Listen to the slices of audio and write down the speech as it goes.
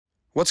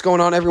What's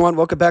going on, everyone?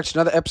 Welcome back to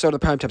another episode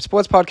of the Primetime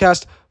Sports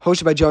Podcast,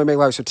 hosted by Joey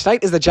McLaren. So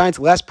tonight is the Giants'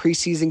 last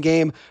preseason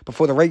game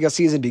before the regular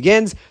season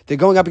begins. They're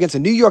going up against the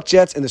New York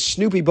Jets in the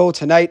Snoopy Bowl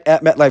tonight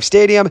at MetLife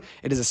Stadium.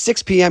 It is a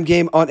 6 p.m.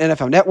 game on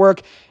NFL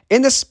Network.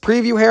 In this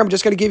preview here, I'm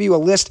just going to give you a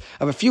list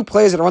of a few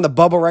players that are on the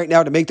bubble right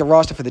now to make the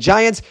roster for the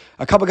Giants.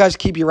 A couple guys to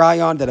keep your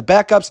eye on that are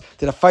backups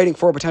that are fighting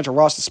for a potential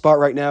roster spot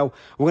right now.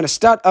 We're going to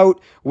start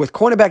out with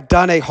cornerback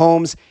Darnay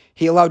Holmes.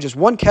 He allowed just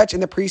one catch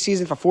in the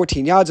preseason for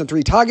 14 yards on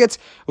 3 targets.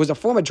 It was a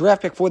former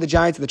draft pick for the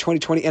Giants in the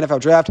 2020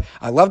 NFL Draft.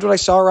 I loved what I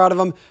saw out of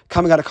him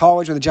coming out of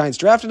college when the Giants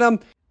drafted him.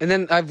 And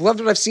then I've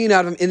loved what I've seen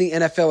out of him in the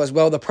NFL as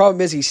well. The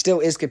problem is he still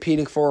is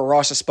competing for a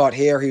roster spot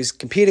here. He's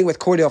competing with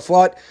Cordell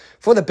Flott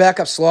for the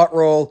backup slot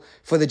role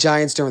for the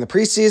Giants during the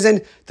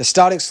preseason. The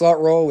starting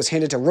slot role was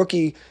handed to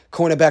rookie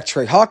cornerback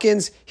Trey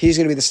Hawkins. He's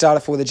going to be the starter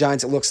for the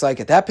Giants, it looks like,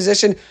 at that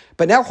position.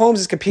 But now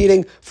Holmes is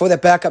competing for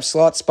that backup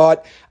slot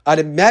spot. I'd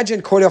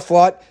imagine Cordell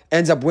Flott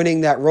ends up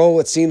winning that role.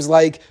 It seems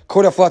like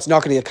Cordell Flott's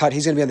not going to get cut.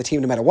 He's going to be on the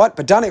team no matter what.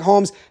 But Darnay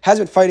Holmes has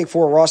been fighting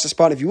for a roster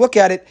spot. If you look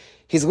at it,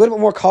 he's a little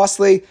bit more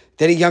costly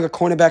than a younger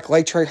cornerback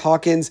like Trey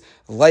Hawkins,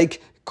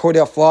 like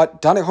Cordell Flott.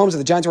 Darnay Holmes, if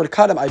the Giants were to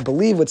cut him, I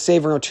believe would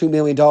save around $2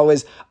 million.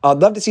 I'd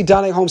love to see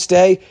Darnay Holmes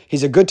stay.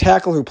 He's a good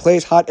tackle who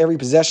plays hot every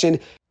possession,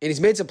 and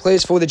he's made some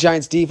plays for the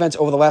Giants defense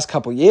over the last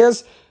couple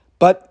years.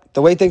 But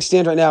the way things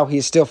stand right now, he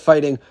is still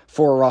fighting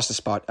for a roster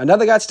spot.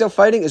 Another guy still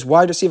fighting is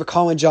wide receiver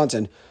Colin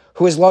Johnson,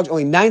 who has logged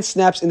only 9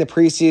 snaps in the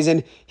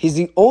preseason. He's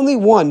the only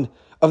one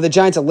of the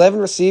Giants' 11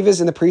 receivers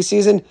in the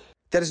preseason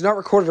that has not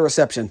recorded a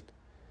reception.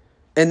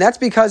 And that's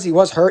because he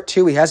was hurt,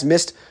 too. He has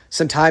missed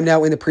some time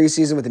now in the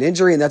preseason with an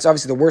injury, and that's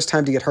obviously the worst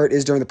time to get hurt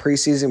is during the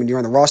preseason when you're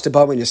on the roster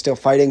bubble and you're still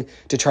fighting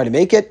to try to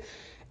make it.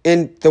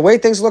 And the way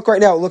things look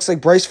right now, it looks like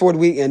Bryce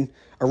Ford-Wheaton,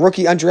 a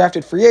rookie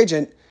undrafted free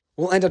agent,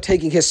 will end up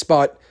taking his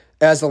spot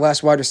as the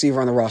last wide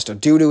receiver on the roster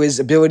due to his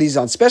abilities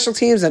on special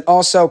teams and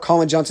also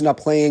Colin Johnson not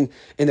playing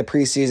in the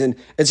preseason.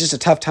 It's just a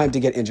tough time to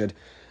get injured.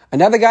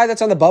 Another guy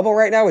that's on the bubble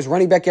right now is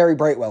running back Gary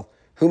Brightwell,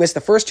 who missed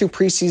the first 2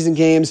 preseason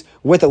games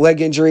with a leg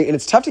injury, and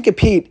it's tough to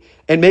compete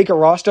and make a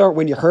roster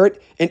when you're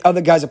hurt and other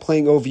guys are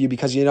playing over you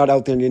because you're not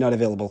out there and you're not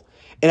available.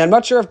 And I'm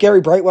not sure if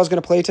Gary Brightwell's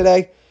going to play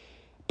today,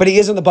 but he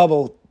is on the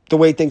bubble the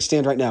way things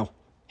stand right now.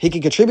 He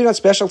can contribute on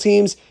special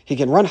teams, he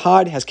can run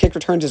hard, has kick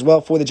returns as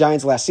well for the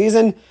Giants last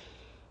season,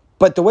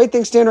 but the way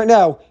things stand right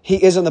now,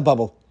 he is on the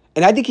bubble.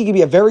 And I think he could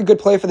be a very good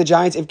player for the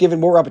Giants if given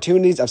more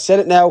opportunities. I've said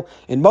it now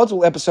in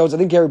multiple episodes. I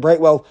think Gary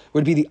Brightwell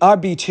would be the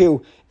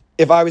RB2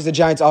 if I was the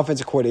Giants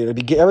offensive coordinator. It'd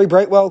be Gary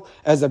Brightwell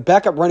as the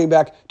backup running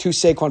back to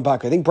Saquon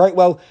Barkley. I think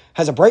Brightwell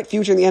has a bright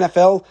future in the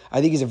NFL. I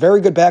think he's a very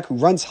good back who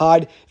runs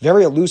hard,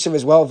 very elusive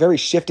as well, very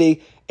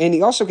shifty, and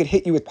he also could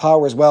hit you with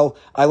power as well.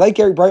 I like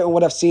Gary Brightwell,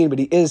 what I've seen, but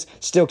he is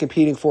still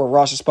competing for a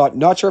roster spot.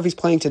 Not sure if he's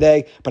playing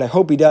today, but I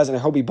hope he does, and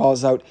I hope he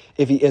balls out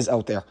if he is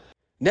out there.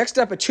 Next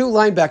up are 2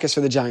 linebackers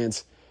for the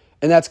Giants,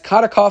 and that's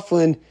Carter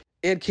Coughlin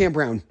and Cam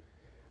Brown.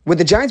 With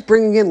the Giants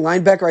bringing in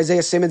linebacker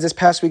Isaiah Simmons this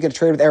past week in a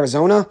trade with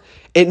Arizona,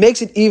 it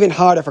makes it even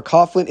harder for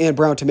Coughlin and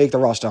Brown to make the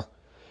roster.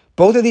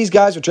 Both of these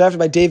guys were drafted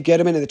by Dave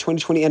Gettleman in the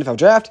 2020 NFL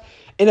Draft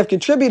and have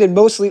contributed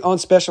mostly on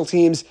special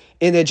teams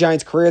in their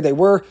Giants career. They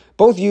were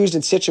both used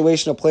in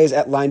situational plays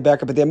at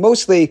linebacker, but they're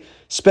mostly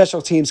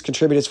special teams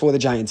contributors for the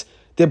Giants.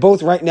 They're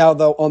both right now,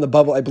 though, on the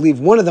bubble. I believe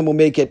one of them will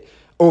make it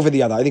over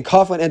the other. I think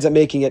Coughlin ends up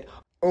making it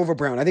over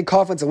Brown. I think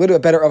Coughlin's a little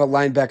bit better of a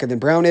linebacker than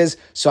Brown is,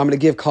 so I'm going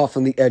to give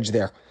Coughlin the edge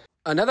there.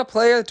 Another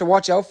player to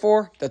watch out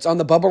for that's on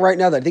the bubble right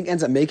now that I think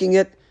ends up making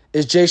it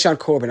is Jashaun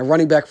Corbin, a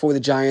running back for the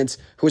Giants,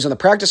 who was on the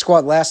practice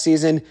squad last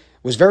season,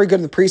 was very good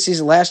in the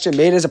preseason last year,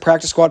 made it as a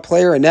practice squad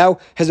player, and now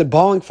has been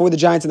balling for the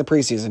Giants in the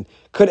preseason.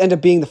 Could end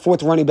up being the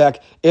 4th running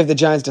back if the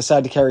Giants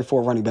decide to carry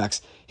 4 running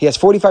backs. He has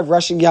 45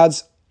 rushing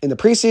yards in the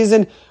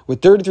preseason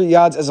with 33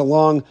 yards as a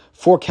long,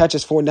 4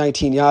 catches for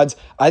 19 yards.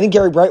 I think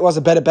Gary Brightwell's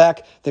a better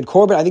back than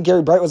Corbin. I think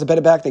Gary Brightwell's a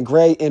better back than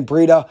Gray and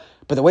Breida.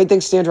 But the way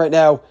things stand right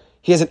now,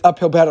 he has an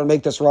uphill battle to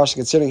make this roster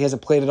considering he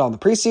hasn't played it all in the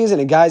preseason.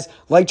 And guys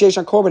like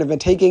Jashaun Corbin have been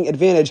taking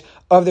advantage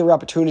of their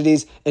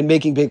opportunities and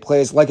making big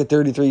plays like a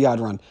 33-yard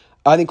run.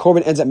 I think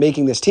Corbin ends up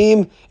making this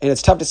team, and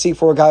it's tough to see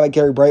for a guy like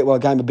Gary Brightwell, a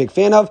guy I'm a big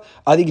fan of.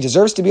 I think he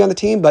deserves to be on the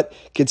team, but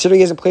considering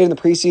he hasn't played in the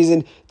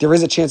preseason, there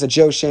is a chance that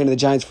Joe Shane of the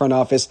Giants front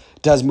office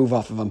does move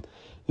off of him.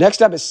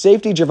 Next up is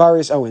safety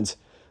Javarius Owens,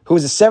 who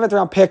was a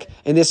 7th-round pick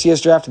in this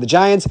year's draft of the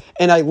Giants,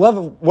 and I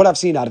love what I've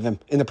seen out of him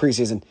in the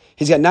preseason.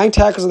 He's got 9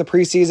 tackles in the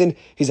preseason.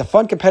 He's a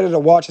fun competitor to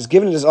watch. Has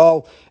given it his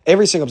all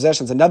every single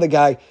possession. He's another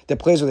guy that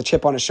plays with a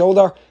chip on his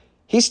shoulder.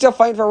 He's still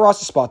fighting for a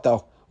roster spot,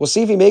 though. We'll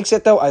see if he makes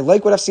it, though. I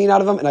like what I've seen out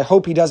of him, and I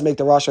hope he does make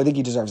the roster. I think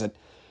he deserves it.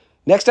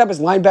 Next up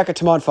is linebacker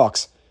Tamon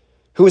Fox,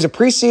 who was a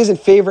preseason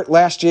favorite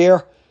last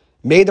year,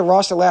 made the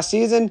roster last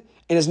season,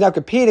 and is now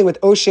competing with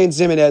O'Shane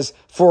Ximines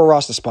for a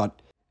roster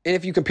spot. And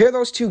if you compare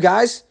those two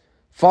guys,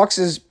 Fox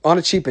is on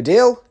a cheaper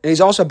deal, and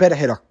he's also a better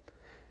hitter.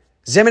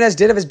 Ximines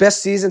did have his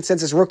best season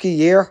since his rookie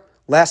year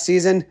last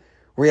season,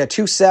 where he had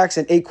 2 sacks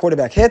and 8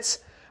 quarterback hits,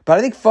 but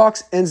I think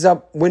Fox ends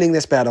up winning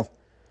this battle.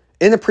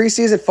 In the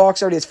preseason,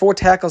 Fox already has 4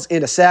 tackles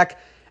and a sack,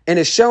 and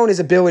has shown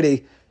his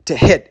ability to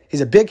hit.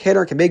 He's a big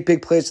hitter, can make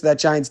big plays for that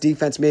Giants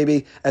defense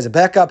maybe as a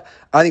backup.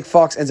 I think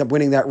Fox ends up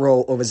winning that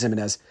role over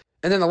Zimenez.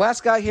 And then the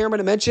last guy here I'm going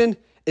to mention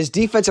is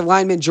defensive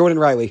lineman Jordan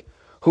Riley,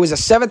 who is a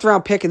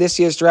 7th-round pick in this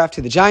year's draft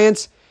to the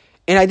Giants.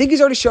 And I think he's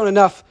already shown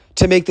enough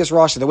to make this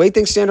roster. The way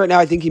things stand right now,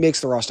 I think he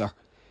makes the roster.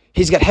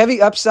 He's got heavy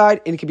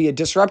upside and can be a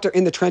disruptor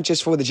in the trenches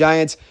for the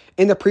Giants.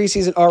 In the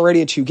preseason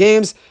already in 2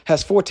 games,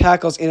 has 4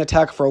 tackles and a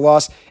tackle for a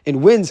loss,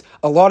 and wins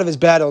a lot of his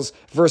battles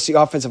versus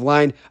the offensive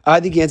line. I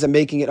think he ends up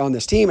making it on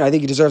this team, and I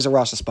think he deserves a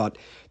roster spot.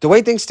 The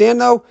way things stand,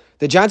 though,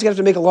 the Giants are going to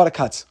have to make a lot of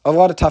cuts, a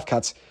lot of tough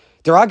cuts.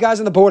 There are guys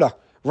on the border.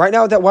 Right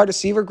now with that wide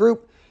receiver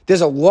group,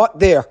 there's a lot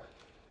there,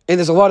 and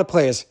there's a lot of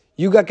players.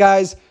 You got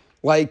guys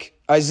like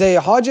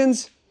Isaiah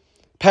Hodgins,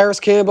 Paris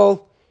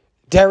Campbell,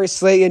 Darius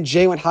Slayton,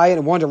 Jalen Hyatt,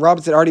 and Wanda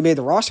Robinson already made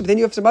the roster, but then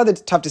you have some other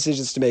tough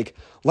decisions to make,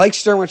 like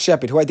Sterling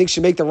Shepard, who I think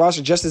should make the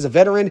roster just as a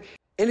veteran,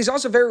 and he's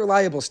also very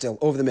reliable still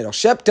over the middle.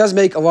 Shep does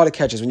make a lot of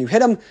catches. When you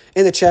hit him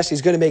in the chest,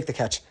 he's going to make the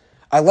catch.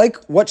 I like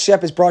what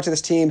Shep has brought to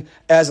this team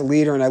as a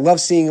leader, and I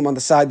love seeing him on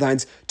the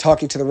sidelines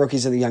talking to the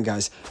rookies and the young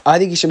guys. I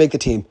think he should make the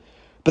team.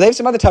 But they have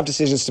some other tough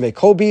decisions to make.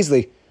 Cole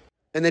Beasley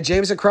and then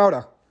Jameson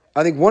Crowder.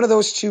 I think one of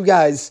those 2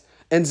 guys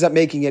ends up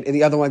making it, and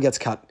the other one gets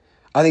cut.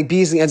 I think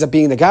Beasley ends up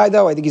being the guy,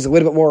 though. I think he's a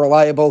little bit more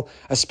reliable,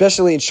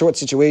 especially in short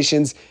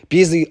situations.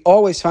 Beasley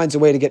always finds a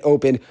way to get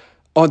open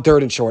on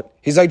 3rd and short.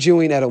 He's like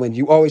Julian Edelman.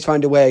 You always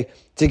find a way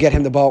to get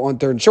him the ball on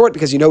 3rd and short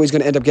because you know he's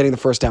going to end up getting the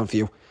first down for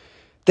you.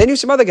 Then you have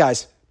some other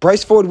guys.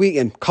 Bryce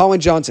Ford-Wheaton, Colin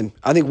Johnson.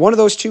 I think one of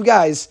those 2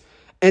 guys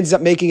ends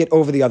up making it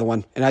over the other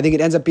one, and I think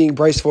it ends up being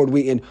Bryce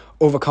Ford-Wheaton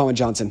over Colin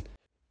Johnson.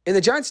 And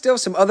the Giants still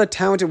have some other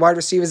talented wide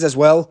receivers as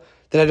well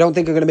that I don't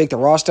think are going to make the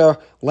roster,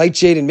 like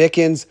Jaden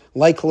Mickens,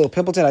 like Khalil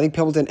Pimpleton. I think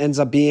Pimpleton ends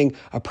up being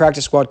a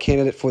practice squad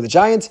candidate for the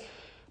Giants.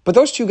 But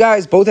those 2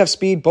 guys both have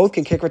speed, both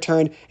can kick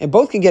return, and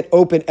both can get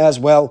open as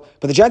well.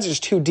 But the Giants are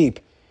just too deep.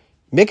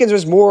 Mickens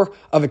was more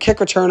of a kick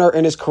returner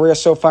in his career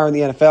so far in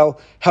the NFL,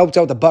 helped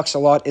out the Bucs a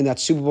lot in that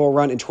Super Bowl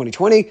run in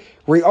 2020,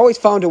 where he always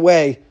found a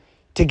way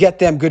to get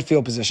them good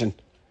field position.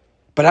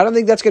 But I don't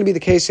think that's going to be the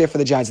case here for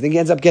the Giants. I think he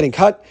ends up getting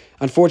cut.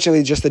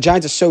 Unfortunately, just the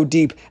Giants are so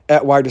deep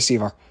at wide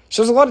receiver.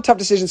 So there's a lot of tough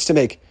decisions to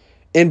make.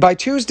 And by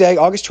Tuesday,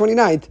 August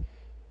 29th,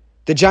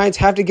 the Giants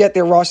have to get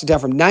their roster down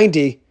from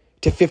 90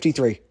 to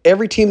 53.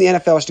 Every team in the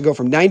NFL has to go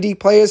from 90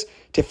 players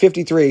to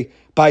 53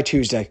 by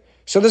Tuesday.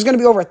 So there's going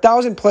to be over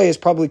 1,000 players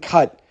probably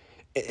cut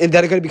and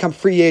that are going to become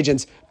free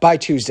agents by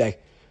Tuesday.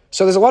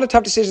 So there's a lot of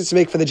tough decisions to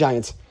make for the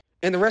Giants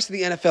and the rest of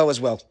the NFL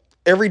as well.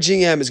 Every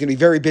GM is going to be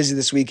very busy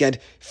this weekend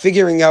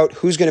figuring out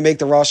who's going to make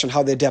the roster and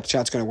how their depth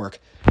chart's going to work.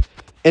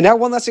 And now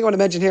one last thing I want to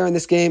mention here in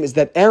this game is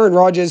that Aaron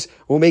Rodgers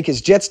will make his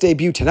Jets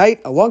debut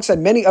tonight alongside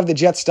many of the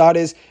Jets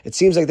starters. It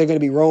seems like they're going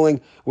to be rolling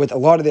with a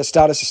lot of their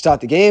starters to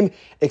start the game.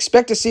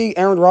 Expect to see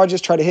Aaron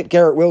Rodgers try to hit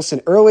Garrett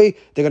Wilson early.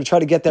 They're going to try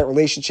to get that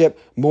relationship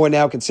more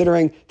now,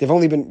 considering they've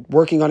only been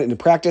working on it in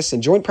practice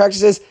and joint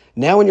practices.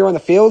 Now when you're on the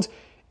field,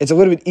 it's a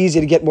little bit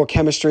easier to get more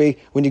chemistry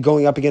when you're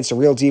going up against a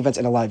real defense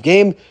in a live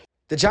game.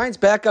 The Giants'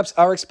 backups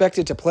are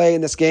expected to play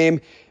in this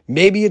game.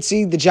 Maybe you'd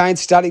see the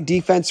Giants starting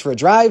defense for a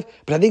drive,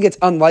 but I think it's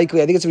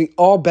unlikely. I think it's going to be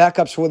all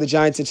backups for the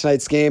Giants in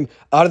tonight's game.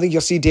 I don't think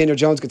you'll see Daniel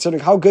Jones,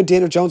 considering how good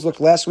Daniel Jones looked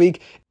last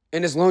week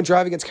in his lone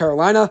drive against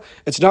Carolina.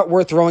 It's not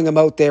worth throwing him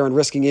out there and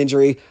risking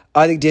injury.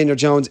 I think Daniel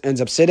Jones ends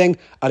up sitting.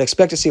 I'd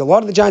expect to see a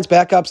lot of the Giants'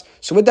 backups.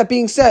 So with that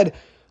being said,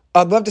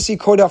 I'd love to see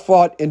Cordell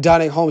Flott and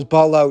Donnie Holmes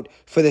ball out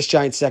for this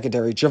Giants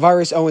secondary.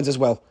 Javarius Owens as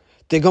well.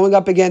 They're going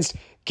up against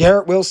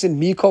Garrett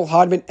Wilson, Mecole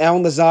Hardman,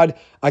 Allen Lazard.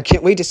 I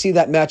can't wait to see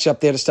that matchup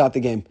there to start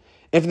the game.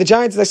 And for the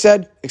Giants, as I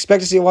said,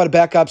 expect to see a lot of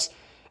backups.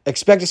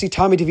 Expect to see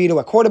Tommy DeVito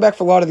at quarterback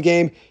for a lot of the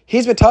game.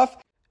 He's been tough,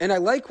 and I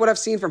like what I've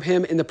seen from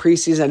him in the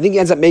preseason. I think he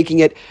ends up making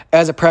it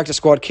as a practice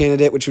squad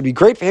candidate, which would be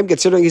great for him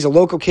considering he's a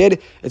local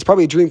kid. It's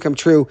probably a dream come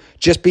true.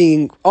 Just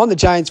being on the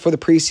Giants for the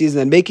preseason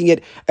and making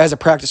it as a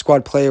practice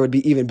squad player would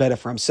be even better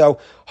for him. So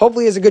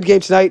hopefully it's a good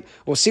game tonight.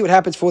 We'll see what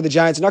happens for the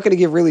Giants. I'm not going to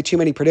give really too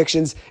many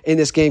predictions in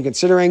this game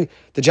considering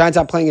the Giants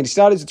aren't playing any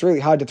starters. It's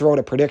really hard to throw out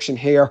a prediction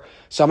here.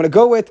 So I'm going to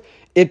go with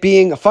it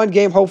being a fun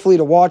game, hopefully,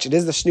 to watch. It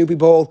is the Snoopy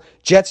Bowl.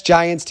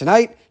 Jets-Giants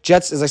tonight.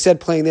 Jets, as I said,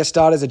 playing their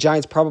starters. The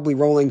Giants probably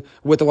rolling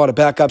with a lot of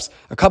backups.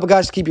 A couple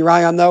guys to keep your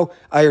eye on, though.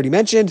 I already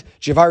mentioned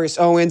Javarius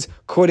Owens,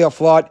 Cordell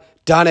Flott,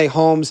 Donnie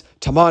Holmes,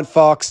 Tamon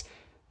Fox,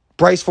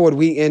 Bryce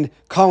Ford-Wheaton,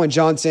 Colin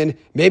Johnson,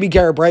 maybe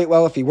Garrett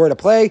Brightwell if he were to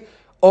play.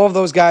 All of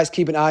those guys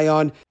keep an eye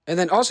on. And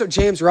then also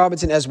James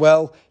Robinson as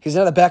well. He's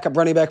another backup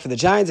running back for the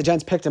Giants. The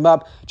Giants picked him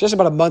up just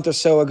about a month or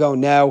so ago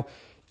now.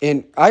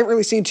 And I haven't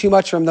really seen too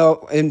much from him,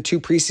 though, in 2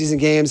 preseason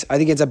games. I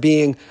think it ends up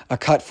being a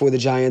cut for the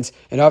Giants.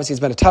 And obviously, it's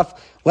been a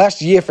tough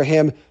last year for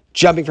him,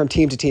 jumping from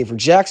team to team, from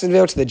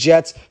Jacksonville to the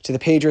Jets to the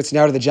Patriots,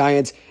 now to the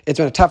Giants. It's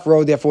been a tough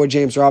road there for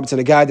James Robinson,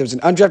 a guy that was an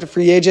undrafted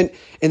free agent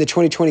in the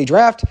 2020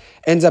 draft,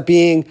 ends up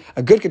being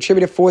a good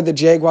contributor for the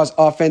Jaguars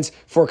offense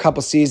for a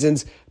couple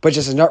seasons, but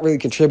just has not really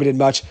contributed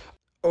much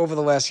over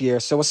the last year.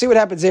 So we'll see what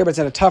happens there, but it's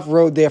on a tough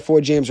road there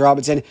for James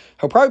Robinson.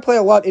 He'll probably play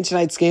a lot in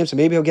tonight's game, so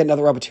maybe he'll get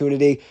another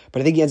opportunity,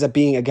 but I think he ends up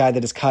being a guy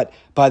that is cut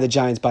by the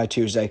Giants by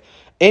Tuesday.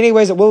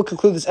 Anyways, it will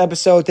conclude this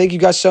episode. Thank you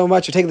guys so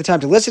much for taking the time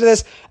to listen to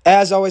this.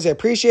 As always, I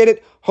appreciate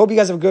it. Hope you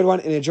guys have a good one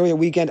and enjoy your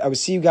weekend. I will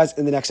see you guys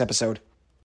in the next episode.